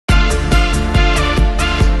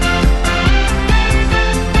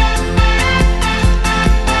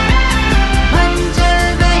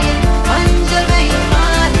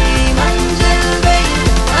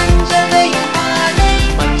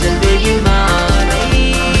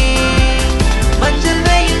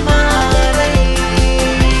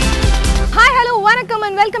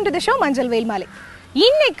மஞ்சள் வெயில் மாலை.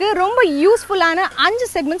 இன்னைக்கு ரொம்ப யூஸ்ஃபுல்லான 5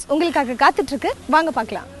 செக்மெண்ட்ஸ் உங்களுக்காக காத்துட்டு இருக்கு. வாங்க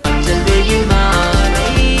பார்க்கலாம்.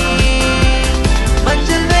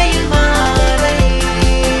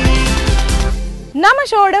 நம்ம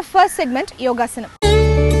ஷோட ஃபர்ஸ்ட் செக்மெண்ட் யோகாசனம்.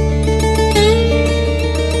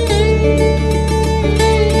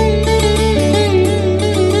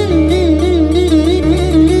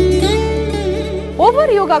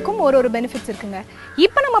 ஒவ்வொரு யோகாக்கும் ஒரு பெனிஃபிட்ஸ் இருக்குங்க.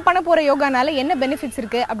 இப்போ நம்ம பண்ண போற யோகானால என்ன பெனிஃபிட்ஸ்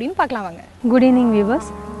இருக்கு அப்படின்னு பார்க்கலாம் வாங்க. Good evening viewers.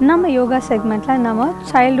 நம்ம யோகா செக்மெண்ட்ல நம்ம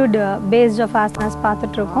சைல்ட்ஹுட் பேஸ்ட் ஆஃப் ஆசனாஸ்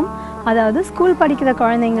பார்த்துட்டு இருக்கோம். அதாவது ஸ்கூல் படிக்கிற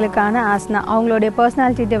குழந்தைங்களுக்கான ஆசனா, அவங்களுடைய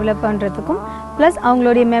பர்சனாலிட்டி டெவலப் பண்ணுறதுக்கும் ப்ளஸ்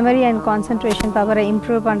அவங்களுடைய மெமரி அண்ட் கான்சன்ட்ரேஷன் பவரை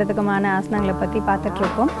இம்ப்ரூவ் பண்ணுறதுக்குமான ஆசனங்களை பற்றி பார்த்துட்டு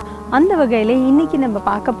இருக்கோம். அந்த வகையில் இன்னைக்கு நம்ம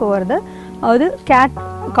பார்க்க போகிறது அது கேட்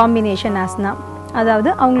காம்பினேஷன் ஆசனா. அதாவது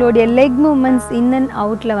அவங்களுடைய லெக் மூமெண்ட்ஸ் இன் அண்ட்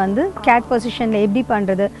அவுட்டில் வந்து கேட் பொசிஷனில் எப்படி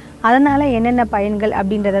பண்ணுறது, அதனால் என்னென்ன பயன்கள்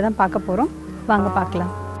அப்படின்றத தான் பார்க்க போகிறோம். வாங்க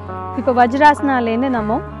பார்க்கலாம். இப்போ வஜ்ராசனாலேருந்து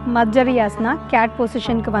நம்ம மஜ்ஜரியாசனா கேட்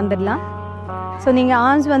பொசிஷனுக்கு வந்துடலாம். ஸோ நீங்கள்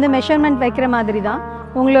ஆர்ம்ஸ் வந்து மெஷர்மெண்ட் வைக்கிற மாதிரி தான்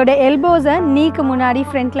உங்களோட எல்போஸை நீக்கு முன்னாடி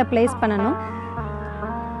ஃப்ரண்ட்டில் ப்ளேஸ் பண்ணணும்.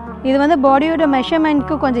 இது வந்து பாடியோட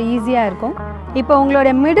மெஷர்மெண்ட்க்கு கொஞ்சம் ஈஸியாக இருக்கும். இப்போ உங்களோட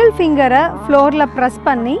மிடில் ஃபிங்கரை ஃப்ளோரில் ப்ரெஸ்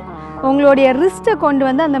பண்ணி உங்களுடைய ரிஸ்ட்டை கொண்டு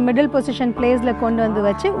வந்து அந்த மிடில் பொசிஷன் பிளேஸில் கொண்டு வந்து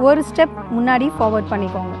வச்சு ஒரு ஸ்டெப் முன்னாடி ஃபார்வர்ட்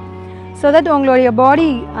பண்ணிக்கோங்க. ஸோ தட் உங்களுடைய பாடி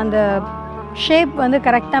அந்த ஷேப் வந்து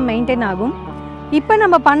கரெக்டாக மெயின்டைன் ஆகும். இப்போ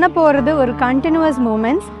நம்ம பண்ண போகிறது ஒரு கண்டினியூவஸ்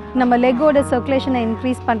மூமெண்ட்ஸ் நம்ம லெக்கோட சர்க்குலேஷனை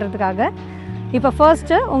இன்க்ரீஸ் பண்ணுறதுக்காக. இப்போ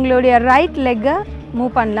ஃபர்ஸ்ட்டு உங்களுடைய ரைட் லெக்கை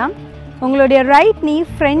மூவ் பண்ணலாம். உங்களுடைய ரைட் நீ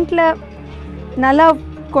ஃப்ரண்ட்டில் நல்லா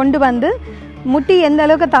கொண்டு வந்து முட்டி எந்த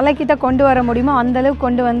அளவுக்கு தலைக்கிட்ட கொண்டு வர முடியுமோ அந்தளவுக்கு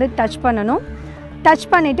கொண்டு வந்து டச் பண்ணணும். டச்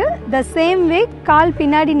பண்ணிவிட்டு த சேம் வே கால்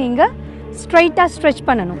பின்னாடி நீங்கள் ஸ்ட்ரைட்டாக ஸ்ட்ரெச்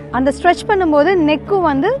பண்ணணும். அந்த ஸ்ட்ரெச் பண்ணும்போது நெக்கும்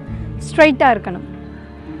வந்து ஸ்ட்ரைட்டாக இருக்கணும்.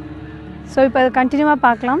 ஸோ இப்போ அதை கண்டினியூவாக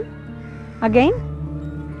பார்க்கலாம். அகெயின்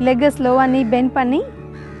லெக்கை ஸ்லோவாக நீ பெண்ட் பண்ணி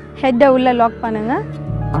ஹெட்டை உள்ளே லாக் பண்ணுங்கள்.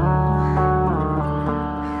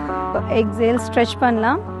 எக்ஸேல் ஸ்ட்ரெச்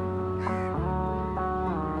பண்ணலாம்.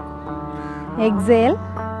 எக்ஸேல்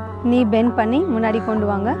நீ பெண்ட் பண்ணி முன்னாடி கொண்டு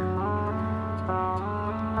வாங்க.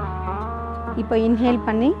 இப்போ இன்ஹேல்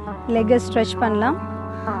பண்ணி லெக்கை ஸ்ட்ரெச் பண்ணலாம்.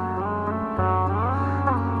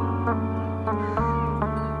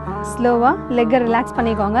 ஸ்லோவாக லெக்கை ரிலாக்ஸ்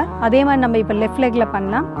பண்ணிக்கோங்க. அதே மாதிரி நம்ம இப்போ லெஃப்ட் லெக்கில்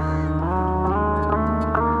பண்ணலாம்.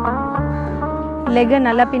 லெக்கை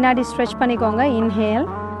நல்லா பின்னாடி ஸ்ட்ரெச் பண்ணிக்கோங்க. இன்ஹேல்,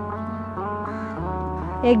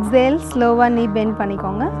 எக்ஸேல் ஸ்லோவாக நீ பெண்ட்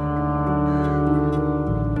பண்ணிக்கோங்க.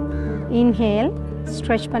 இன்ஹேல்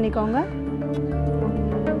ஸ்ட்ரெச் பண்ணிக்கோங்க.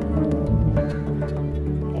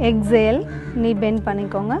 எக்ஸேல் நீ பெண்ட்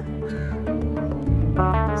பண்ணிக்கோங்க.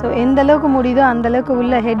 ஸோ எந்த அளவுக்கு முடியுதோ அந்தளவுக்கு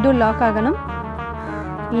உள்ள ஹெட்டும் லாக் ஆகணும்.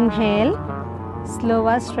 இன்ஹேல்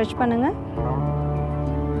ஸ்லோவாக ஸ்ட்ரெச் பண்ணுங்க.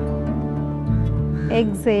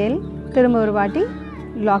 எக்ஸேல் திரும்ப ஒரு வாட்டி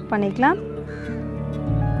லாக் பண்ணிக்கலாம்.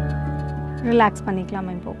 ரிலாக்ஸ் பண்ணிக்கலாம்.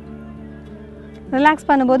 இப்போ ரிலாக்ஸ்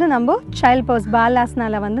பண்ணும்போது நம்ம சைல்ட் போஸ்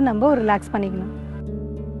பாலாசனால வந்து நம்ம ரிலாக்ஸ் பண்ணிக்கணும்.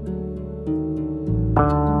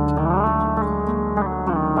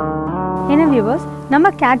 என்ன வியூவர்ஸ், நம்ம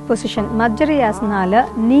கேட் பொசிஷன் மஜ்ஜரியாசனால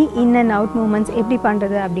நீ இன் அண்ட் அவுட் மூமெண்ட்ஸ் எப்படி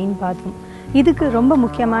பண்ணுறது அப்படின்னு பார்த்தோம். இதுக்கு ரொம்ப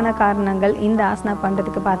முக்கியமான காரணங்கள் இந்த ஆசனா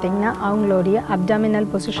பண்ணுறதுக்கு பார்த்தீங்கன்னா அவங்களுடைய அப்டாமினல்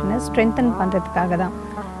பொசிஷனை ஸ்ட்ரென்தன் பண்ணுறதுக்காக தான்.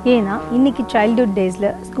 ஏன்னா இன்றைக்கி சைல்ட்ஹுட் டேஸில்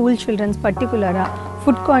ஸ்கூல் சில்ட்ரன்ஸ் பர்டிகுலராக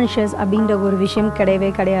ஃபுட் கான்ஷியஸ் அப்படின்ற ஒரு விஷயம்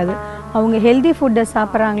கிடையவே கிடையாது. அவங்க ஹெல்தி ஃபுட்டை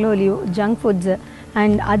சாப்பிட்றாங்களோ இல்லையோ ஜங்க் ஃபுட்ஸு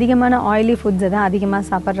அண்ட் அதிகமான ஆயிலி ஃபுட்ஸை தான் அதிகமாக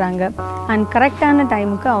சாப்பிட்றாங்க. அண்ட் கரெக்டான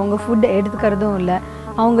டைமுக்கு அவங்க ஃபுட் எடுத்துக்கிறதும் இல்லை.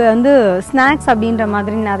 அவங்க வந்து ஸ்நாக்ஸ் அப்படின்ற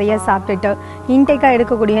மாதிரி நிறைய சாப்பிட்டுட்டு இன்டேக்காக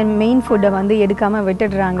எடுக்கக்கூடிய மெயின் ஃபுட்டை வந்து எடுக்காமல்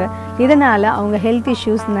விட்டுடுறாங்க. இதனால் அவங்க ஹெல்த்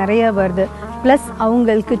இஷ்யூஸ் நிறைய வருது. ப்ளஸ்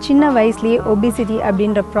அவங்களுக்கு சின்ன வயசுலேயே ஒபிசிட்டி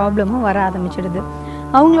அப்படின்ற ப்ராப்ளமும் வர ஆரம்பிச்சிடுது.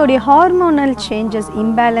 அவங்களுடைய ஹார்மோனல் சேஞ்சஸ்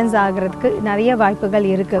இம்பேலன்ஸ் ஆகிறதுக்கு நிறைய வாய்ப்புகள்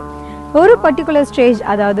இருக்குது. ஒரு பர்டிகுலர் ஸ்டேஜ்,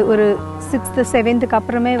 அதாவது ஒரு 6th 7th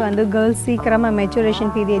அப்புறமே வந்து கேர்ள்ஸ் சீக்கிரமாக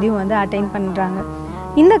மெச்சுரேஷன் பீரியடையும் வந்து அட்டைன் பண்ணுறாங்க.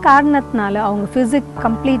 இந்த காரணத்தினால அவங்க ஃபிசிக்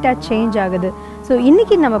கம்ப்ளீட்டாக சேஞ்ச் ஆகுது. ஸோ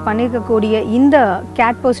இன்றைக்கி நம்ம பண்ணியிருக்கக்கூடிய இந்த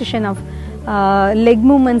கேட் பொசிஷன் ஆஃப் லெக்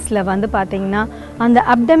மூமெண்ட்ஸில் வந்து பார்த்திங்கன்னா அந்த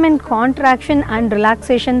அப்டமன் கான்ட்ராக்ஷன் அண்ட்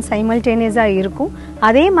ரிலாக்ஸேஷன் சைமல்டேனியஸாக இருக்கும்.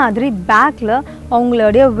 அதே மாதிரி பேக்கில்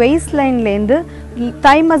அவங்களுடைய வெய்ஸ்ட் லைன்லேருந்து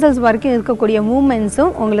தை மசில்ஸ் வரைக்கும் இருக்கக்கூடிய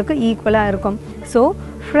மூமெண்ட்ஸும் உங்களுக்கு ஈக்குவலாக இருக்கும். ஸோ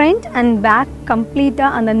ஃப்ரண்ட் அண்ட் பேக்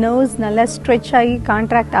கம்ப்ளீட்டாக அந்த நர்வ்ஸ் நல்லா ஸ்ட்ரெச் ஆகி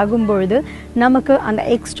கான்ட்ராக்ட் ஆகும்பொழுது நமக்கு அந்த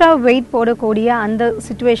எக்ஸ்ட்ரா வெயிட் போடக்கூடிய அந்த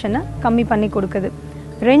சிச்சுவேஷனை கம்மி பண்ணி கொடுக்குது.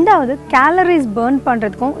 ரெண்டாவது, கேலரிஸ் பர்ன்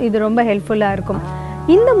பண்ணுறதுக்கும் இது ரொம்ப ஹெல்ப்ஃபுல்லாக இருக்கும்.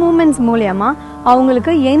 இந்த மூமெண்ட்ஸ் மூலமாக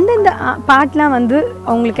அவங்களுக்கு எந்தெந்த பார்ட்லாம் வந்து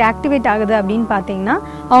அவங்களுக்கு ஆக்டிவேட் ஆகுது அப்படின்னு பார்த்தீங்கன்னா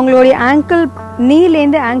அவங்களுடைய ஆங்கிள்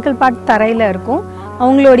நீலேருந்து ஆங்கிள் பார்ட் தரையில் இருக்கும்.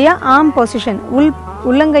 அவங்களுடைய ஆர்ம் பொசிஷன்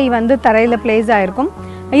உள்ளங்கை வந்து தரையில் பிளேஸ் ஆகிருக்கும்.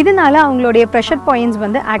 இதனால அவங்களுடைய ப்ரெஷர் பாயிண்ட்ஸ்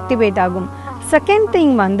வந்து ஆக்டிவேட் ஆகும். செகண்ட்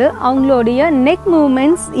திங் வந்து அவங்களுடைய நெக்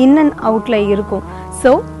மூமெண்ட்ஸ் இன் அண்ட் அவுட்ல இருக்கும்.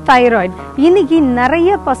 ஸோ தைராய்டு இன்னைக்கு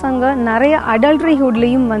நிறைய பசங்க நிறைய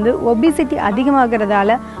அடல்ட்ரிஹுட்லேயும் வந்து ஒபிசிட்டி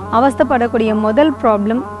அதிகமாகிறதால அவஸ்தைப்படக்கூடிய முதல்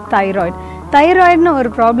ப்ராப்ளம் தைராய்டு. தைராய்டுன்னு ஒரு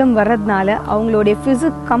ப்ராப்ளம் வர்றதுனால அவங்களுடைய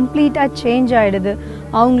ஃபிசிக் கம்ப்ளீட்டாக சேஞ்ச் ஆகிடுது.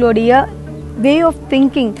 அவங்களுடைய வே ஆஃப்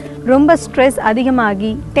திங்கிங் ரொம்ப ஸ்ட்ரெஸ்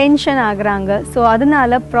அதிகமாகி டென்ஷன் ஆகுறாங்க. ஸோ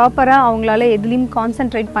அதனால ப்ராப்பராக அவங்களால எதுலேயும்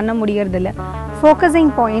கான்சென்ட்ரேட் பண்ண முடியறதில்ல.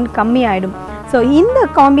 ஃபோக்கஸிங் பாயிண்ட் கம்மி ஆகிடும். ஸோ இந்த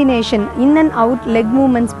combination in and out leg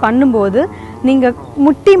moments பண்ணும்போது நீங்கள்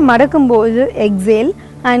முட்டி மடக்கும்போது எக்ஸேல்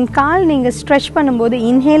அண்ட் கால் நீங்கள் ஸ்ட்ரெச் பண்ணும்போது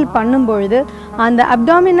இன்ஹேல் பண்ணும்பொழுது அந்த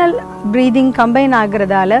அப்டாமினல் ப்ரீதிங் கம்பைன்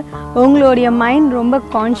ஆகிறதால உங்களுடைய மைண்ட் ரொம்ப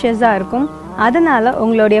கான்ஷியஸாக இருக்கும். அதனால்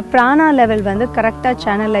உங்களுடைய பிராணா லெவல் வந்து கரெக்டாக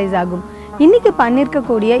சேனலைஸ் ஆகும். இன்றைக்கி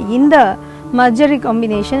பண்ணியிருக்கக்கூடிய இந்த மர்ஜரி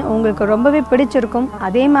காம்பினேஷன் உங்களுக்கு ரொம்பவே பிடிச்சிருக்கும்.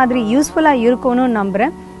 அதே மாதிரி யூஸ்ஃபுல்லாக இருக்கும்னு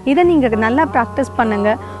நம்புகிறேன். இதை நீங்கள் நல்லா ப்ராக்டிஸ்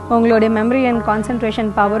பண்ணுங்கள். உங்களுடைய மெமரி அண்ட் கான்சன்ட்ரேஷன்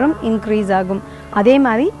பவரும் இன்க்ரீஸ் ஆகும். அதே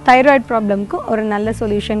மாதிரி தைராய்டு ப்ராப்ளம்க்கு ஒரு நல்ல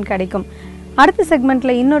சொல்யூஷன் கிடைக்கும். அடுத்த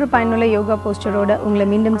செக்மெண்ட்டில் இன்னொரு பயனுள்ள யோகா போஸ்டரோட உங்களை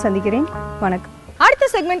மீண்டும் சந்திக்கிறேன். வணக்கம். அடுத்த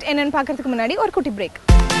செக்மெண்ட் என்னன்னு பார்க்கறதுக்கு முன்னாடி ஒரு குட்டி break.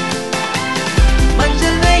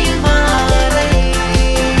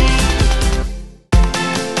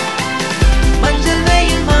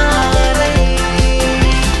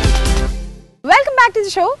 Welcome back to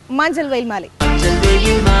the show மஞ்சள் வெயில் மாலை.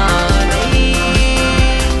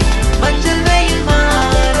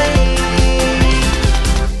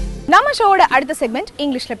 நம்ம ஷோவோட அடுத்த செக்மெண்ட்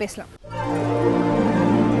இங்கிலீஷ்ல பேசலாம்.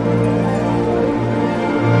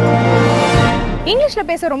 இங்கிலீஷ்ல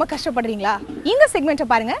பேச ரொம்ப கஷ்டப்படுறீங்களா? இந்த செக்மெண்ட்டை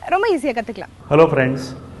பாருங்க, ரொம்ப ஈஸியா கத்துக்கலாம். ஹலோ ஃப்ரெண்ட்ஸ்,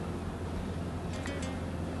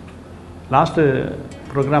 லாஸ்ட்டு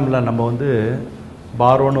ப்ரோக்ராமில் நம்ம வந்து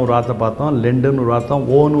பாரோன்னு ஒரு வார்த்தை பார்த்தோம், லெண்டுன்னு ஒரு வார்த்தை,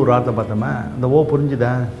 ஓன்னு ஒரு வார்த்தை பார்த்தோமே. அந்த ஓ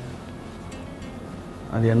புரிஞ்சுதா?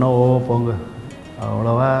 அது என்ன ஓ போங்க,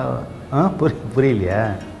 அவ்வளோவா புரியலையா?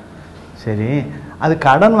 சரி, அது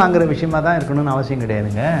கடன் வாங்குகிற விஷயமா தான் இருக்கணும்னு அவசியம்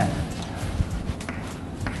கிடையாதுங்க.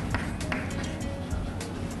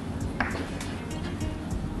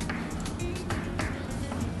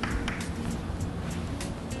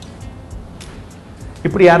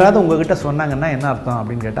 இப்படி யாராவது உங்ககிட்ட சொன்னாங்கன்னா என்ன அர்த்தம்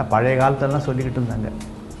அப்படின்னு கேட்டால், பழைய காலத்திலலாம் சொல்லிக்கிட்டு இருந்தாங்க.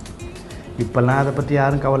 இப்போல்லாம் அதை பற்றி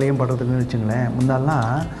யாரும் கவலையும் படுறதுக்குன்னு வச்சுங்களேன். முன்னாலாம்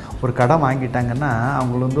ஒரு கடன் வாங்கிட்டாங்கன்னா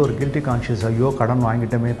அவங்களுக்கு வந்து ஒரு கில்ட்டி கான்ஷியஸ், ஐயோ கடன்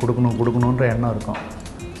வாங்கிட்டோமே கொடுக்கணுன்ற எண்ணம் இருக்கும்.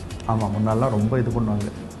 ஆமாம், முன்னாலாம் ரொம்ப இது பண்ணுவாங்க.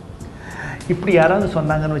 இப்படி யாராவது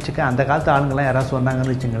சொன்னாங்கன்னு வச்சுக்க, அந்த காலத்து ஆளுங்கள்லாம் யாராவது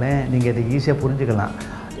சொன்னாங்கன்னு வச்சுங்களேன், நீங்கள் இதை ஈஸியாக புரிஞ்சுக்கலாம்.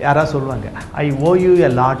 யாராவது சொல்லுவாங்க, ஐ ஓ you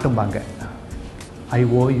a லாட்டும்பாங்க. I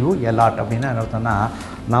O you a lot அப்படின்னா என்ன அர்த்தம்னா,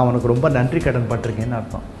 நான் உனக்கு ரொம்ப நன்றி கடன் பட்டிருக்கேன்னு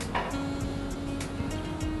அர்த்தம்.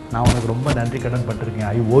 நான் உனக்கு ரொம்ப நன்றி கடன் பட்டிருக்கேன்.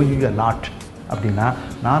 ஐ ஓ யூ எ லாட் அப்படின்னா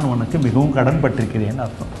நான் உனக்கு மிகவும் கடன் பட்டிருக்கிறேன்னு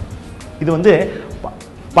அர்த்தம். இது வந்து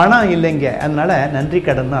பணம் இல்லைங்க, அதனால் நன்றி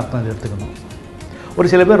கடன் அர்த்தம் எடுத்துக்கணும். ஒரு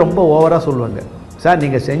சில பேர் ரொம்ப ஓவராக சொல்லுவாங்க, சார்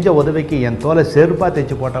நீங்கள் செஞ்ச உதவிக்கு என் தோலை செருப்பாக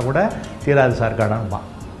தைச்சி போட்டால் கூட தீராது சார் கடன்பா.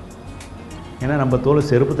 ஏன்னா நம்ம தோலை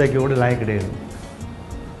செருப்பு தைக்க கூட லாய்க்கு கிடையாது.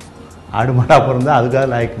 ஆடு மாடாக பிறந்தால் அதுக்காக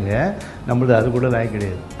லாய்க்குங்க, நம்மளது அது கூட லாய்க்கு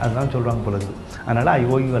கிடையாது. அதுதான் சொல்கிறாங்க போல இருக்குது. அதனால் ஐ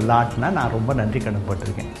ஓ யூ லாட்னா நான் ரொம்ப நன்றி கடன்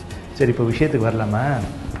பட்டிருக்கேன். சரி, இப்போ விஷயத்துக்கு வரலாமா?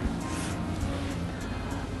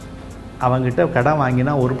 அவங்ககிட்ட கடன்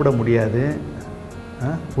வாங்கினா உருப்பிட முடியாது,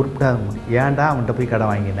 உருப்பிடாத முடியும். ஏன்டா அவன்கிட்ட போய்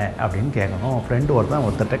கடன் வாங்கினேன் அப்படின்னு கேட்கணும். ஃப்ரெண்டு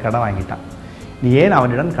ஒருத்தர்கிட்ட கடன் வாங்கிட்டான், நீ ஏன்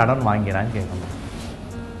அவனிடம் கடன் வாங்கினான்னு கேட்கணும்.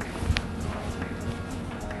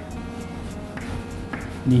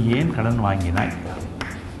 நீ ஏன் கடன் வாங்கினாய்?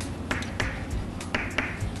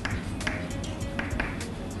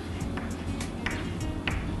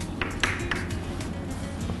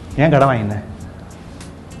 ஏன் கடன் வாங்கினேன்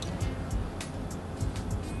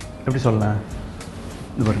எப்படி சொல்லலாம்?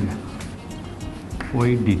 இது பாருங்க, why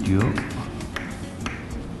did you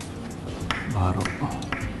borrow?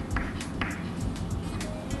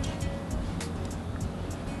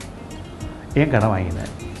 ஏன் கடன்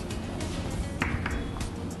வாங்கினேன்?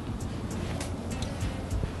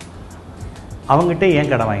 அவங்ககிட்ட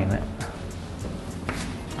ஏன் கடன் வாங்கினேன்?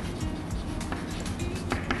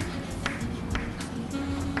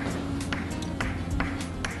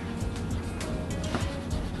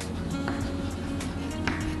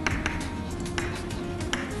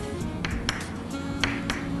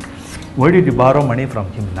 why did you borrow money from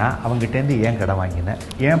him? னா அவங்ககிட்டேருந்து ஏன் கடன் வாங்கினேன்,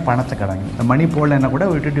 ஏன் பணத்தை கடன் வாங்கினேன். இந்த மணி போடலைன்னா கூட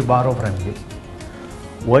why did you borrow from him?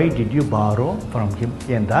 why did you borrow from him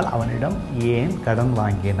என்றால் அவனிடம் ஏன் கடன்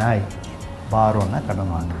வாங்கினாய். borrowனா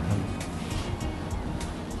கடன் வாங்கினேன்.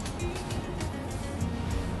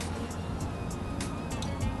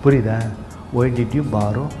 புரியுதா? why did you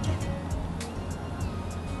borrow?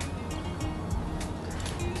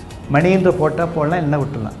 மணின்ற போட்டால் போடலாம், என்ன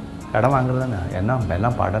விட்டுடலாம். கடன் வாங்குறது தானே, என்ன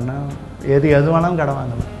எல்லாம் படம்னா எது வேணாலும் கடன்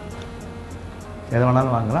வாங்கலாம், எது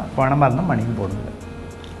வேணாலும் வாங்கலாம். பணமாக இருந்தால் மணியும் போடுங்க.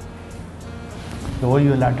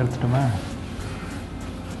 ஓய்வு விளையாட்டு எடுத்துட்டோமா?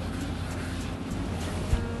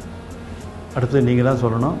 அடுத்து நீங்கள் தான்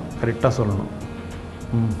சொல்லணும், கரெக்டாக சொல்லணும்.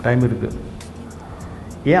 டைம் இருக்குது.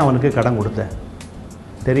 ஏன் அவனுக்கு கடன் கொடுத்த?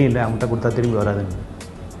 தெரியல, அவன்கிட்ட கொடுத்தா திரும்பி வராதுங்க.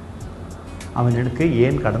 அவனுக்கு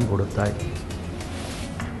ஏன் கடன் கொடுத்தாய்?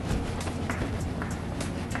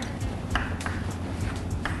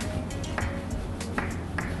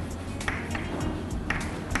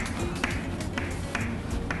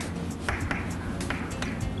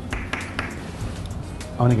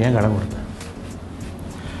 அவனுக்கு ஏன் கடன் கொடுத்த?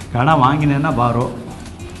 கடன் வாங்கினேன்னா பாரோ.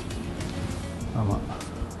 ஆமாம்,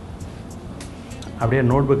 அப்படியே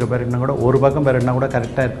நோட் புக்கை பெருட்டினா கூட ஒரு பக்கம் பெருட்டினா கூட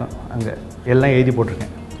கரெக்டாக இருக்கும். அங்கே எல்லாம் எழுதி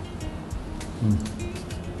போட்டிருக்கேன்.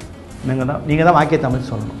 நீங்கள் தான் வாக்கியத்தை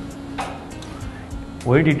அமைச்சு சொல்லணும்.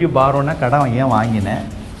 ஒய்டிடி பாரோன்னா கடன் ஏன் வாங்கினேன்,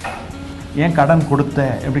 ஏன் கடன் கொடுத்த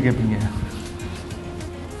எப்படி கேட்பீங்க?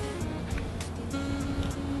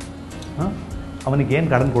 அவனுக்கு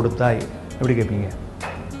ஏன் கடன் கொடுத்தாய் எப்படி கேட்பீங்க?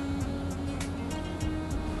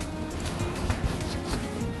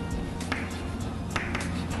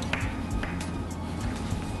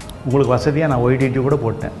 உங்களுக்கு வசதியாக நான் ஒய்டிடி கூட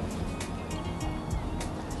போட்டேன்.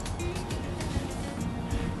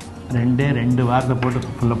 2 வாரத்தை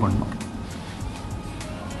போட்டு ஃபுல்லாக பண்ணணும்.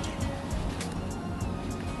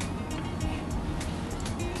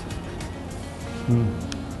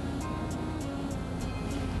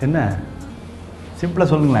 என்ன சிம்பிளாக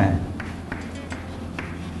சொல்லுங்களேன்.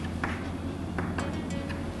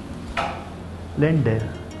 லெண்டு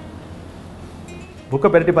புக்கை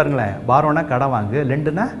பெரட்டி பாருங்களேன். பாரோன்னா கடன் வாங்கு,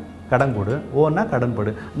 லெண்டுனா கடன் கொடு, ஓன்னா கடன்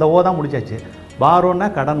படு. இந்த ஓ தான் முடிச்சாச்சு. பாரோன்னா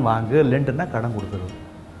கடன் வாங்கு, லெண்டுனா கடன் கொடுத்துருது.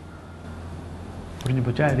 புரிஞ்சு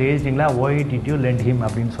போச்சா? இது எழுதிச்சிங்களா? OIDT லெண்ட் ஹிம்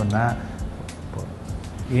அப்படின்னு சொன்னால்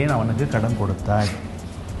ஏன் அவனுக்கு கடன் கொடுத்தாய்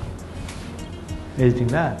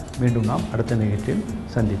எழுதிச்சிங்களா? மீண்டும் நாம் அடுத்த நிகழ்ச்சியில்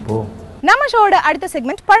சந்திப்போம். நம்ம ஷோட அடுத்த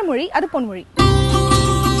செக்மெண்ட் பழமொழி அது பொன்மொழி.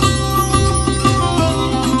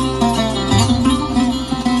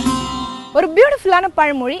 ஒரு பியூட்டிஃபுல்லான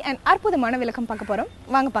பழமொழி அண்ட் அற்புதமான விளக்கம் பார்க்க போறோம்.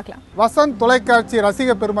 வாங்க பார்க்கலாம். வசந்த் தொலைக்காட்சி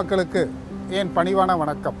ரசிக பெருமக்களுக்கு என் பணிவான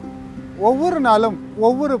வணக்கம். ஒவ்வொரு நாளும்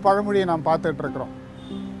ஒவ்வொரு பழமொழியை நாம் பார்த்துட்டு இருக்கிறோம்.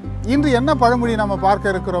 இன்று என்ன பழமொழி நாம்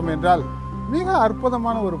பார்க்க இருக்கிறோம் என்றால் மிக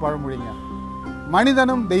அற்புதமான ஒரு பழமொழிங்க.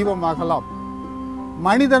 மனிதனும் தெய்வமாகலாம்,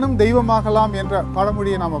 மனிதனும் தெய்வமாகலாம் என்ற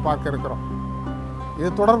பழமொழியை நாம் பார்க்க இருக்கிறோம்.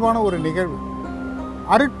 இது தொடர்பான ஒரு நிகழ்வு.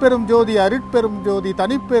 அருட்பெரும் ஜோதி, அருட்பெரும் ஜோதி,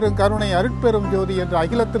 தனிப்பெரும் கருணை, அருட்பெரும் ஜோதி என்ற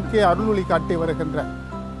அகிலத்திற்கே அருளொளி காட்டி வருகின்ற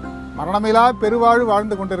மரணமிலா பெருவாழ்வு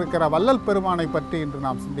வாழ்ந்து கொண்டிருக்கிற வள்ளல் பெருமானை பற்றி இன்று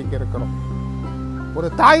நாம் சிந்திக்க இருக்கிறோம். ஒரு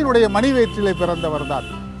தாயினுடைய மணிவேற்றிலே பிறந்தவர் தான்.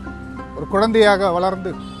 ஒரு குழந்தையாக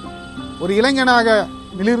வளர்ந்து ஒரு இளைஞனாக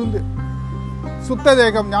மிளிர்ந்து சுத்த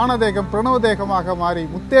தேகம், ஞான தேகம், பிரணவ தேகமாக மாறி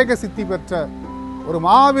முத்தேக சித்தி பெற்ற ஒரு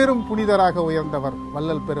மாபெரும் புனிதராக உயர்ந்தவர்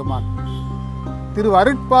வள்ளல் பெருமான். திரு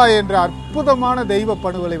அருட்பா என்ற அற்புதமான தெய்வ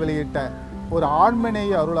பணுவலை வெளியிட்ட ஒரு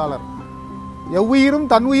ஆண்மநேய அருளாளர். எவ்வுயிரும்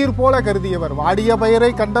தன் உயிர் போல கருதியவர். வாடிய பயிரை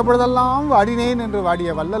கண்டபொழுதெல்லாம் வாடினேன் என்று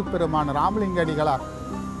வாடிய வள்ளல் பெருமான் ராமலிங்க அடிகளார்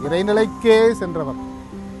இறைநிலைக்கே சென்றவர்.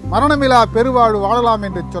 மரணமிலா பெருவாழ்வு வாழலாம்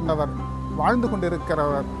என்று சொன்னவர், வாழ்ந்து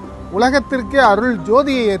கொண்டிருக்கிறவர், உலகத்திற்கே அருள்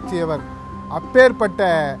ஜோதியை ஏற்றியவர். அப்பேற்பட்ட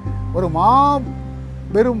ஒரு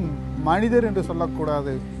மாபெரும் மனிதர் என்று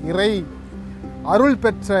சொல்லக்கூடாது, இறை அருள்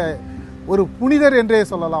பெற்ற ஒரு புனிதர் என்றே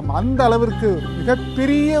சொல்லலாம். அந்த அளவிற்கு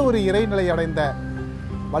மிகப்பெரிய ஒரு இறைநிலை அடைந்த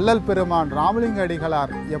வள்ளல் பெருமான் ராமலிங்க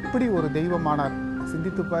அடிகளார் எப்படி ஒரு தெய்வமானார்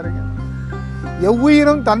சிந்தித்து பாருங்க.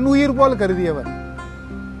 எவ்வுயிரும் தன் உயிர் போல் கருதியவர்,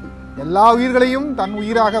 எல்லா உயிர்களையும் தன்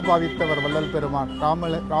உயிராக பாவித்தவர் வள்ளல் பெருமான்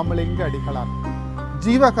ராமலிங்க அடிகளார்.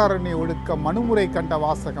 ஜீவகாரண்ய ஒழுக்கம், மனுமுறை கண்ட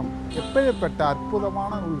வாசகம், எப்பேற்பட்ட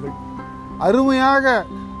அற்புதமான நூல்கள். அருமையாக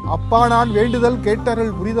அப்பா நான் வேண்டுதல்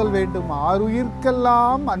கேட்டருள் புரிதல் வேண்டும்,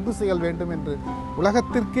 ஆறுயிர்க்கெல்லாம் அன்பு செயல் வேண்டும் என்று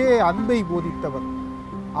உலகத்திற்கே அன்பை போதித்தவர்.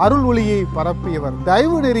 அருள் ஒளியை பரப்பியவர்.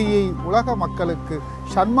 தயவு நெறியை உலக மக்களுக்கு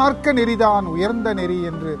சன்மார்க்க நெறிதான் உயர்ந்த நெறி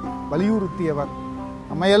என்று வலியுறுத்தியவர்.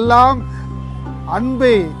 நம்மையெல்லாம்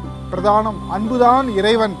அன்பை பிரதானம், அன்புதான்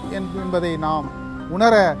இறைவன் என்பதை நாம்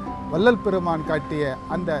உணர வள்ளல் பெருமான் காட்டிய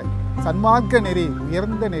அந்த சன்மார்க்க நெறி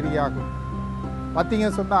உயர்ந்த நெறியாகும். பார்த்தீங்க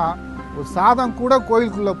சொன்னா, ஒரு சாதம் கூட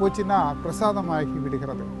கோயிலுக்குள்ள போச்சுன்னா பிரசாதமாகி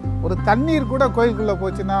விடுகிறது. ஒரு தண்ணீர் கூட கோயிலுக்குள்ள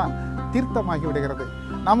போச்சுன்னா தீர்த்தமாகி விடுகிறது.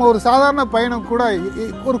 நம்ம ஒரு சாதாரண பயணம் கூட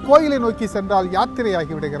ஒரு கோயிலை நோக்கி சென்றால்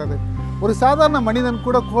யாத்திரையாகி விடுகிறது. ஒரு சாதாரண மனிதன்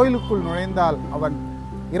கூட கோயிலுக்குள் நுழைந்தால் அவன்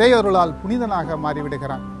இறையருளால் புனிதனாக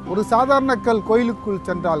மாறிவிடுகிறான். ஒரு சாதாரண கல் கோயிலுக்குள்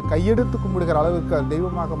சென்றால் கையெடுத்து கும்பிடுகிற அளவுக்கு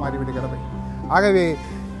தெய்வமாக மாறிவிடுகிறது. ஆகவே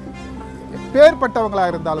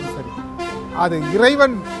எப்பேற்பட்டவங்களாக இருந்தாலும் சரி, அது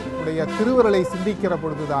இறைவன் உடைய திருவுருளை சிந்திக்கிற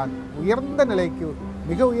பொழுதுதான் உயர்ந்த நிலைக்கு,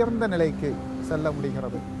 மிக உயர்ந்த நிலைக்கு செல்ல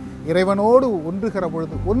முடிகிறது. இறைவனோடு ஒன்றுகிற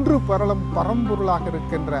பொழுது, ஒன்று பரலம் பரம்பொருளாக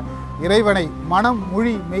இருக்கின்ற இறைவனை மனம்,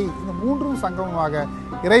 மொழி, மெய் இந்த மூன்றும் சங்கமமாக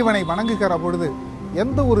இறைவனை வணங்குகிற பொழுது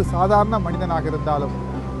எந்த ஒரு சாதாரண மனிதனாக இருந்தாலும்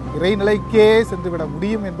இறைநிலைக்கே சென்றுவிட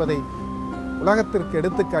முடியும் என்பதை உலகத்திற்கு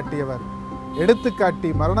எடுத்துக்காட்டியவர், எடுத்துக்காட்டி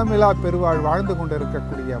மரணமில்லா பெருவாழ் வாழ்ந்து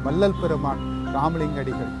கொண்டிருக்கக்கூடிய வள்ளல் பெருமான் ராமலிங்க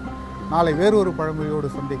அடிகள். நாளை வேறொரு பழமொழியோடு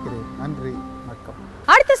சந்திக்கிறேன். நன்றி, வணக்கம்.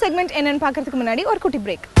 அடுத்த செக்மெண்ட் என்னன்னு பார்க்கறதுக்கு முன்னாடி ஒரு குட்டி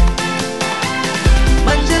பிரேக்.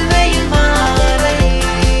 மஞ்சள் வெயில் மாலை,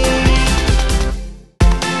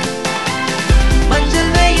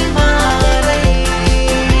 மஞ்சள் வெயில் மாலை.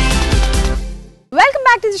 Welcome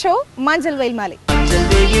back to the show மஞ்சள் வெயில் மாலை. மஞ்சள்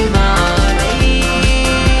வெயில் மாலை,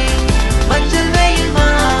 மஞ்சள் வெயில்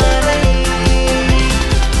மாலை.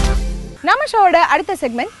 நம்ம ஷோவோட அடுத்த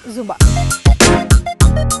செக்மெண்ட் ஜும்பா.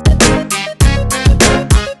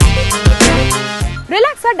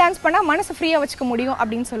 ரிலாக்ஸாக டான்ஸ் பண்ணால் மனசை ஃப்ரீயாக வச்சுக்க முடியும்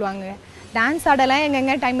அப்படின்னு சொல்லுவாங்க. டான்ஸ் ஆடலாம்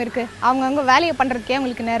எங்கெங்க டைம் இருக்குது, அவங்கவுங்க வேலையை பண்ணுறதுக்கே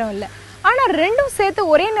அவங்களுக்கு நேரம் இல்லை. ஆனால் ரெண்டும் சேர்த்து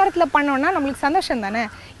ஒரே நேரத்தில் பண்ணோன்னா நம்மளுக்கு சந்தோஷம் தானே.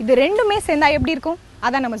 இது ரெண்டுமே சேர்ந்தா எப்படி இருக்கும்?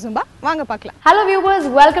 அதான் நம்ம ஜும்பா. வாங்க பார்க்கலாம். Hello viewers,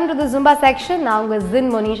 welcome to the Zumba section. நான் உங்கள் ஜின்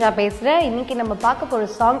மோனிஷா பேசுகிறேன். இன்றைக்கி நம்ம பார்க்க போகிற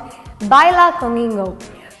சாங் பைலா கொங்கிங்கோ.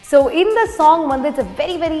 ஸோ இந்த சாங் வந்து it's a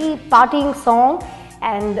very very partying song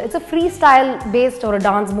and it's a free style paste ஒரு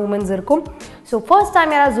டான்ஸ் மூமெண்ட்ஸ் இருக்கும். ஸோ ஃபர்ஸ்ட்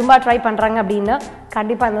டைம் யாராவது ஜும்பா ட்ரை பண்ணுறாங்க அப்படின்னா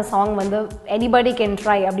கண்டிப்பாக இந்த சாங் வந்து எனிபடி கேன்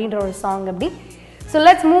ட்ரை அப்படின்ற ஒரு சாங் அப்படி. So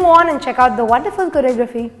let's move on and check out the wonderful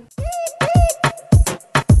choreography.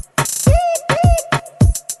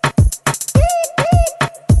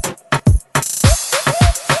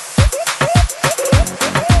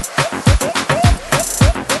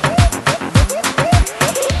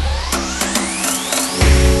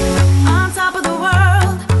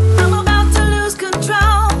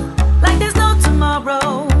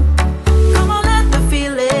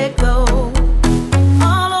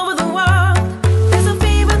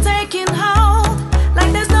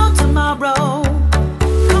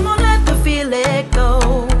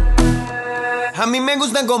 A mí me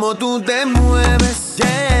gusta como tú te mueves,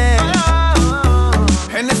 yeah.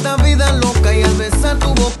 En esta vida loca y al besar tu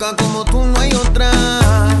boca como tú no hay otra.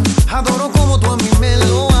 Adoro como tú a mí me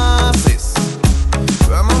lo haces.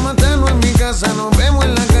 Vamos a matarnos en mi casa, nos vemos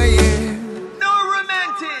en la calle. No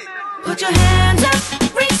romantic. Put your hands up,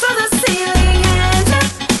 reach for the ceiling, hands up.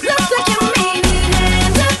 Looks like you made it,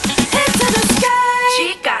 hands up, head to the sky.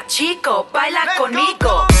 Chica, chico, baila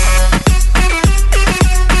conmigo.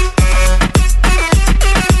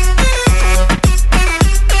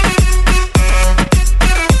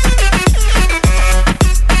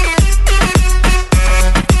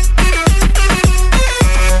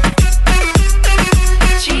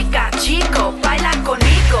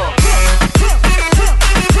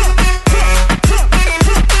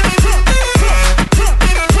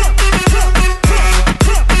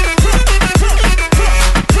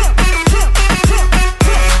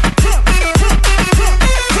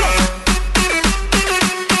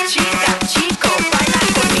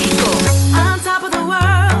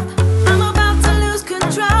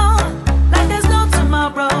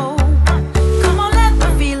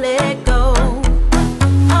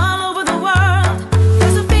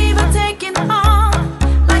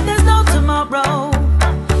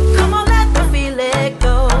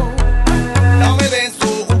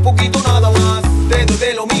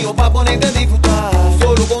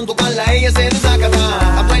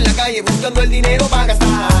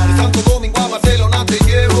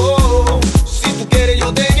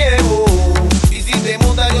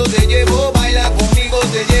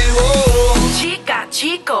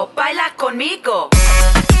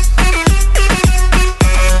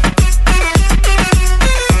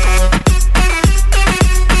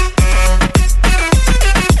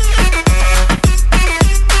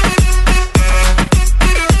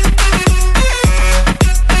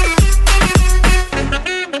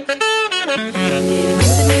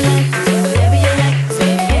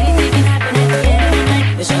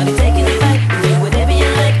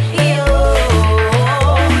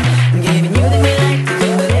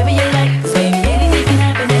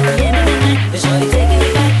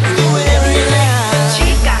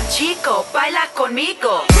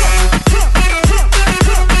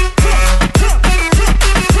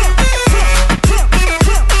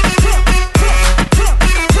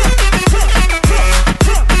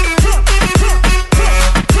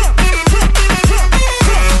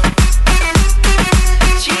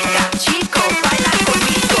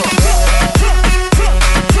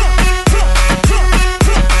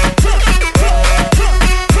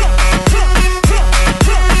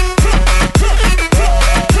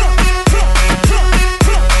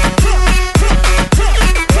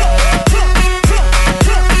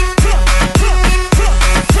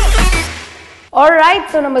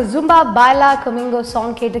 Alright, so நம்ம Zumba Baila Comingo song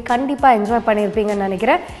கேட்டு கண்டிப்பா enjoy பண்ணியிருப்பீங்கன்னு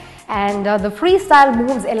நினைக்கிறேன். And the freestyle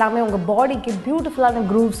moves எல்லாமே உங்க பாடிக்கு பியூட்டிஃபுல்லான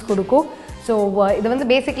grooves கொடுக்கும். So இது வந்து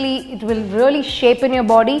basically it will really shape in your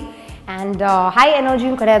body and high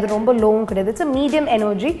energy கிடையாது, ரொம்ப லோவும் கிடையாது. It's a medium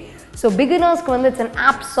energy. So beginnersக்கு வந்து it's an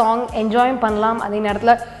apt song, enjoy பண்ணலாம். அதே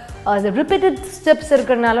நேரத்தில் the repeated steps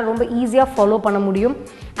இருக்கிறதுனால ரொம்ப ஈஸியாக ஃபாலோ பண்ண முடியும்.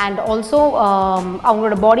 And also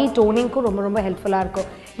அவங்களோட பாடி டோனிங்க்கும் ரொம்ப ரொம்ப ஹெல்ப்ஃபுல்லாக இருக்கும்.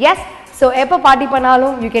 Yes, so எப்போ பார்ட்டி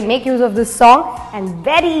பண்ணாலும் you can make use of this song and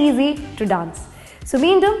very easy to dance. So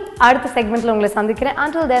மீண்டும் அடுத்த செக்மெண்ட்டில் உங்களை சந்திக்கிறேன்.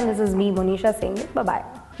 Until then, this is me, Monisha, saying bye-bye.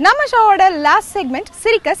 நம்ம ஷோவோட லாஸ்ட் செக்மெண்ட்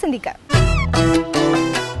சிரிக்க சிந்திக்க.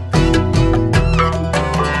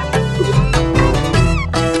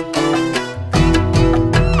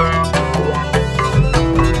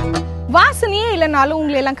 வாசனையே இல்லைனாலும்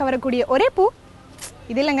உங்களை எல்லாம் கவரக்கூடிய ஒரே பூ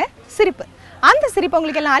இது இல்லைங்க, சிரிப்பு. அந்த சிரிப்பு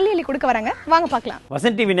உங்களுக்கு எல்லாம் அள்ளி அள்ளி கொடுக்க வராங்க, வாங்க பார்க்கலாம்.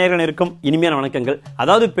 வசந்த் டிவி நேயர்கள் இருக்கும் இனிமையான வணக்கங்கள்.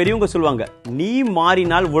 அதாவது பெரியவங்க சொல்லுவாங்க, நீ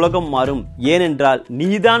மாறினால் உலகம் மாறும், ஏனென்றால்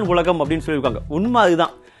நீதான் உலகம் அப்படின்னு சொல்லியிருக்காங்க. உண்மை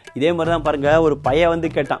அதுதான். இதே மாதிரி தான் பாருங்க, ஒரு பையன் வந்து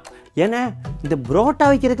கேட்டான், ஏன்னா இந்த புரோட்டா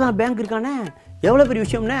வைக்கிறதுக்குலாம் பேங்க் இருக்கானே, எவ்வளோ பெரிய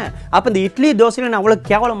விஷயம்னே, அப்போ இந்த இட்லி தோசையில் நான் அவ்வளோ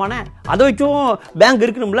கேவலமானே, அதை வச்சும் பேங்க்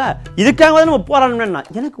இருக்கணும்ல, இதுக்காக தான் நம்ம போராடணும்னா.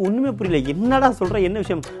 எனக்கு ஒன்றுமே புரியல, என்னடா சொல்கிறேன், என்ன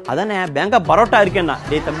விஷயம்? அதானே பேங்க் ஆஃப் பரோட்டா இருக்கேன்னா.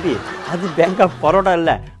 டேய் தம்பி, அது பேங்க் ஆஃப் பரோட்டா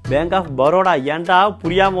இல்லை, பேங்க் ஆஃப் பரோடா. ஏன்டா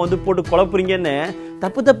புரியாமல் வந்து போட்டு குழப்புறீங்கன்னு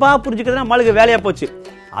தப்பு தப்பாக புரிஞ்சுக்கிறது நம்மளுக்கு வேலையாக போச்சு.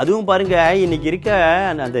 அதுவும் பாருங்க, இன்னைக்கு இருக்க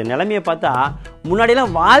அந்த நிலைமையை பார்த்தா,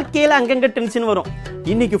 முன்னாடியெல்லாம் வாழ்க்கையில் அங்கங்கே டென்ஷன் வரும்,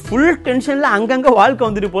 இன்னைக்கு ஃபுல் டென்ஷனில் அங்கங்கே வாழ்க்கை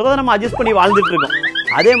வந்துட்டு போதும், நம்ம அட்ஜஸ்ட் பண்ணி வாழ்ந்துட்டு இருக்கோம்.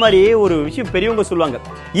 அதே மாதிரி ஒரு விஷயம் பெரியவங்க சொல்லுவாங்க,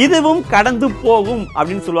 இதுவும் கடந்து போகும்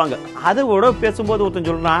அப்படின்னு சொல்லுவாங்க. அதோட பேசும்போது ஒருத்தன்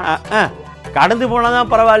சொல்றான், கடந்து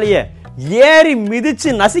போனாதான் பரவாயில்லையே, ஏறி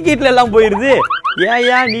மிதிச்சு நசுக்கீட்டுல எல்லாம் போயிருது,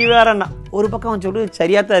 ஏயா நீ வேறன்னா. ஒரு பக்கம் சொல்றது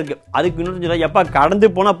சரியா தான் இருக்கு. அதுக்கு இன்னொரு சொல்ல, எப்பா கடந்து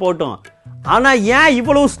போனா போட்டோம், ஆனா ஏன்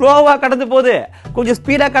இவ்வளவு ஸ்லோவா கடந்து போகுது, கொஞ்சம்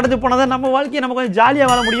ஸ்பீடா கடந்து போனாதான் நம்ம வாழ்க்கையை நம்ம கொஞ்சம் ஜாலியா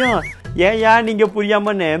வாழ முடியும். ஏயா நீங்க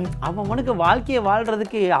புரியாமன்னு அவனுக்கு வாழ்க்கையை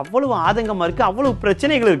வாழ்றதுக்கு அவ்வளவு ஆதங்கமா இருக்கு, அவ்வளவு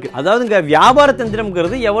பிரச்சனைகள் இருக்கு. அதாவதுங்க, வியாபார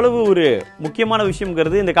தந்திரம்ங்கிறது எவ்வளவு ஒரு முக்கியமான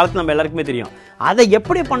விஷயம்ங்கிறது இந்த காலத்துல நம்ம எல்லாருக்குமே தெரியும். அதை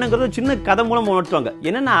எப்படி பண்ணுங்கிறது சின்ன கதை மூலம் உணர்த்துவாங்க.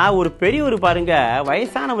 என்னன்னா, ஒரு பெரியவர் பாருங்க,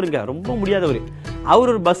 வயசானவருங்க, ரொம்ப முடியாதவர்,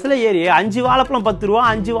 அவர் ஒரு பஸ்ல ஏறி 5 வாழைப்பழம் 10 ரூபா,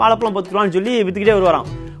 5 வாழைப்பழம் 10 ரூபான்னு சொல்லி வித்துக்கிட்டே வருவாராம்.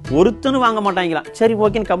 ஒருத்தனும் வாங்க மாட்டாங்களாம். சரி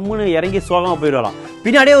ஓகேன்னு கம்முன்னு இறங்கி சோகமா போயிடுவாராம்.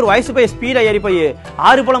 பின்னாடியே ஒரு வயசு போய் ஸ்பீடா ஏறி போய்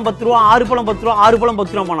 6 பழம் 10 ரூபா, 6 பழம் 10 ரூபா, 6 பழம்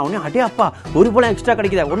 10 ரூபா போனா உடனே, அடே அப்பா ஒரு பழம் எக்ஸ்ட்ரா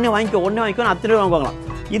கிடைக்குதா, ஒன்னே வாங்கிக்கோ அத்தனை வாங்குவாங்களாம்.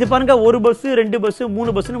 இது பாருங்க, ஒரு பஸ் 2 பஸ்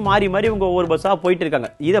 3 பஸ்ன்னு மாறி மாறி இவங்க ஒவ்வொரு பஸ்ஸா போயிட்டு இருக்காங்க.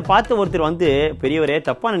 இதை பார்த்து ஒருத்தர் வந்து, பெரியவரே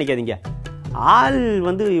தப்பா நினைக்காதீங்க, ஆள்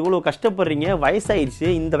வந்து இவ்வளவு கஷ்டப்படுறீங்க, வயசாயிருச்சு,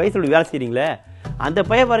 இந்த வயசுல வேலை செய்றீங்களே, அந்த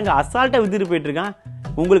பையன் பாருங்க அசால்ட்டா வித்துட்டு போயிட்டு இருக்கான்,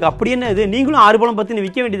 உங்களுக்கு அப்படி என்ன இது, நீங்களும் 6 பழம் 10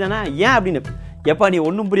 விற்க வேண்டியதானே, ஏன் அப்படின்னு. எப்பா நீ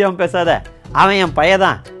ஒன்றும் புரியாமல் பேசாத, அவன் என்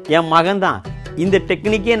பையன், என் மகன் தான், இந்த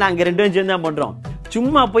டெக்னிக்கே நாங்கள் 2 பேரும் சேர்ந்து தான் பண்ணுறோம்.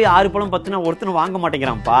 சும்மா போய் 6 பழம் 10னா ஒருத்தனை வாங்க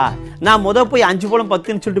மாட்டேங்கிறான்ப்பா, நான் போய் 5 பழம்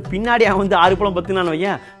 10ன்னு சொல்லிட்டு பின்னாடி அவன் வந்து 6 பழம் 10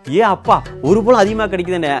 வையன், அப்பா ஒரு பழம் அதிகமாக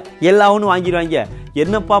கிடைக்குதுன்னு எல்லா ஒன்றும் வாங்கிடுவாங்க,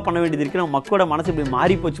 என்னப்பா பண்ண வேண்டியது இருக்கு, நம்ம மக்களோட மனசு இப்படி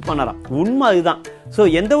மாறி போச்சு பண்ணலாம். உண்மை அதுதான். ஸோ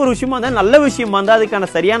எந்த ஒரு விஷயமா இருந்தால், நல்ல விஷயமா இருந்தால் அதுக்கான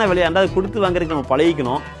சரியான விலையாக இருந்தால் அதை கொடுத்து வாங்குறதுக்கு நம்ம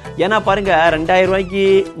பழகிக்கணும். ஏன்னா பாருங்க, 2000 ரூபாய்க்கு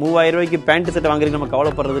 3000 ரூபாய்க்கு பேண்ட் செட்டை வாங்குறதுக்கு நம்ம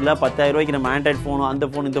கவலைப்படுறது இல்லை, 10,000 ரூபாய்க்கு நம்ம ஆண்ட்ராய்ட் ஃபோனோ அந்த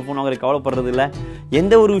ஃபோன் இந்த ஃபோன் வாங்குறதுக்கு கவலைப்படுறது இல்லை.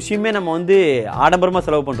 எந்த ஒரு விஷயமே நம்ம வந்து ஆடம்பரமாக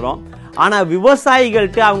செலவு பண்ணுறோம். ஆனால்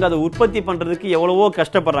விவசாயிகள்கிட்ட அவங்க அதை உற்பத்தி பண்ணுறதுக்கு எவ்வளவோ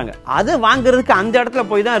கஷ்டப்படுறாங்க. அதை வாங்குறதுக்கு அந்த இடத்துல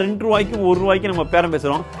போய் தான் 2 ரூபாய்க்கு 1 ரூபாய்க்கு நம்ம பேரம்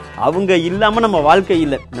பேசுகிறோம். அவங்க இல்லாமல் நம்ம வாழ்க்கை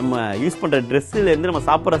இல்லை. நம்ம யூஸ் பண்ணுற ட்ரெஸ்ஸுலேருந்து, நம்ம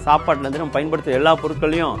சாப்பிட்ற சாப்பாட்டுலேருந்து, நம்ம பயன்படுத்துகிற எல்லா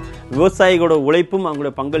பொருட்களையும் விவசாயிகளோட உழைப்பும்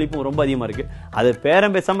அவங்களோட பங்களிப்பும் ரொம்ப அதிகமாக இருக்குது. அதை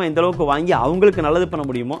பேரம் பேசாமல் எந்த அளவுக்கு வாங்கி அவங்களுக்கு நல்லது பண்ண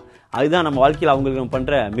முடியுமோ அதுதான் நம்ம வாழ்க்கையில் அவங்களுக்கு நம்ம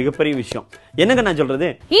பண்ணுற மிகப்பெரிய விஷயம். என்னங்க நான் சொல்கிறது,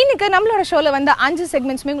 இன்னைக்கு நம்மளோட ஷோவில் வந்து 5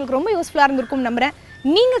 செக்மெண்ட்ஸுமே உங்களுக்கு ரொம்ப யூஸ்ஃபுல்லாக இருந்திருக்கும் நம்புறேன்.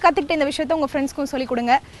 நீங்கள் கற்றுக்கிட்ட இந்த விஷயத்தை உங்கள் ஃப்ரெண்ட்ஸ்க்கும் சொல்லிக்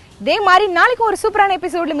கொடுங்க. இதே மாதிரி நாளைக்கும் ஒரு சூப்பரான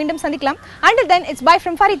எபிசோடில் மீண்டும் சந்திக்கலாம். Until then, it's bye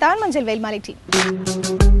from Farita and Manjal VEYIL MAALAI team.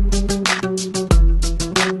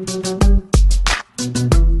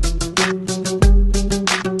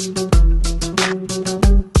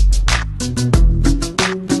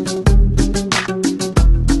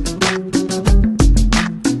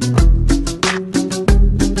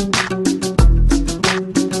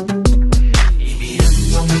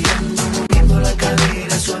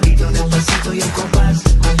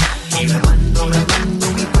 Y grabando,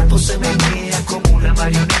 mi cuerpo se menea como una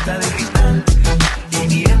marioneta de ritmo.